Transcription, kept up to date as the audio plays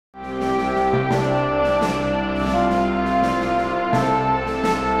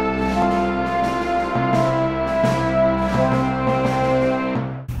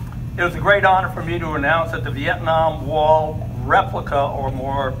great honor for me to announce that the Vietnam Wall replica, or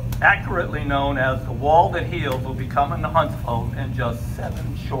more accurately known as the Wall That Heals, will be coming to Huntsville in just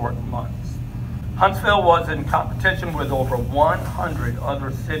 7 short months. Huntsville was in competition with over 100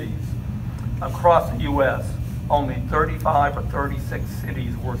 other cities across the U.S. Only 35 or 36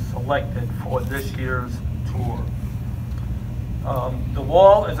 cities were selected for this year's tour. The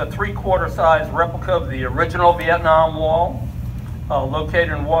wall is a 3/4 size replica of the original Vietnam Wall,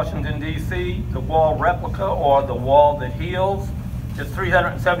 located in Washington, D.C. The wall replica, or the Wall That Heals, is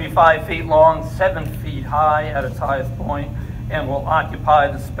 375 feet long, 7 feet high at its highest point, and will occupy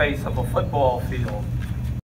the space of a football field.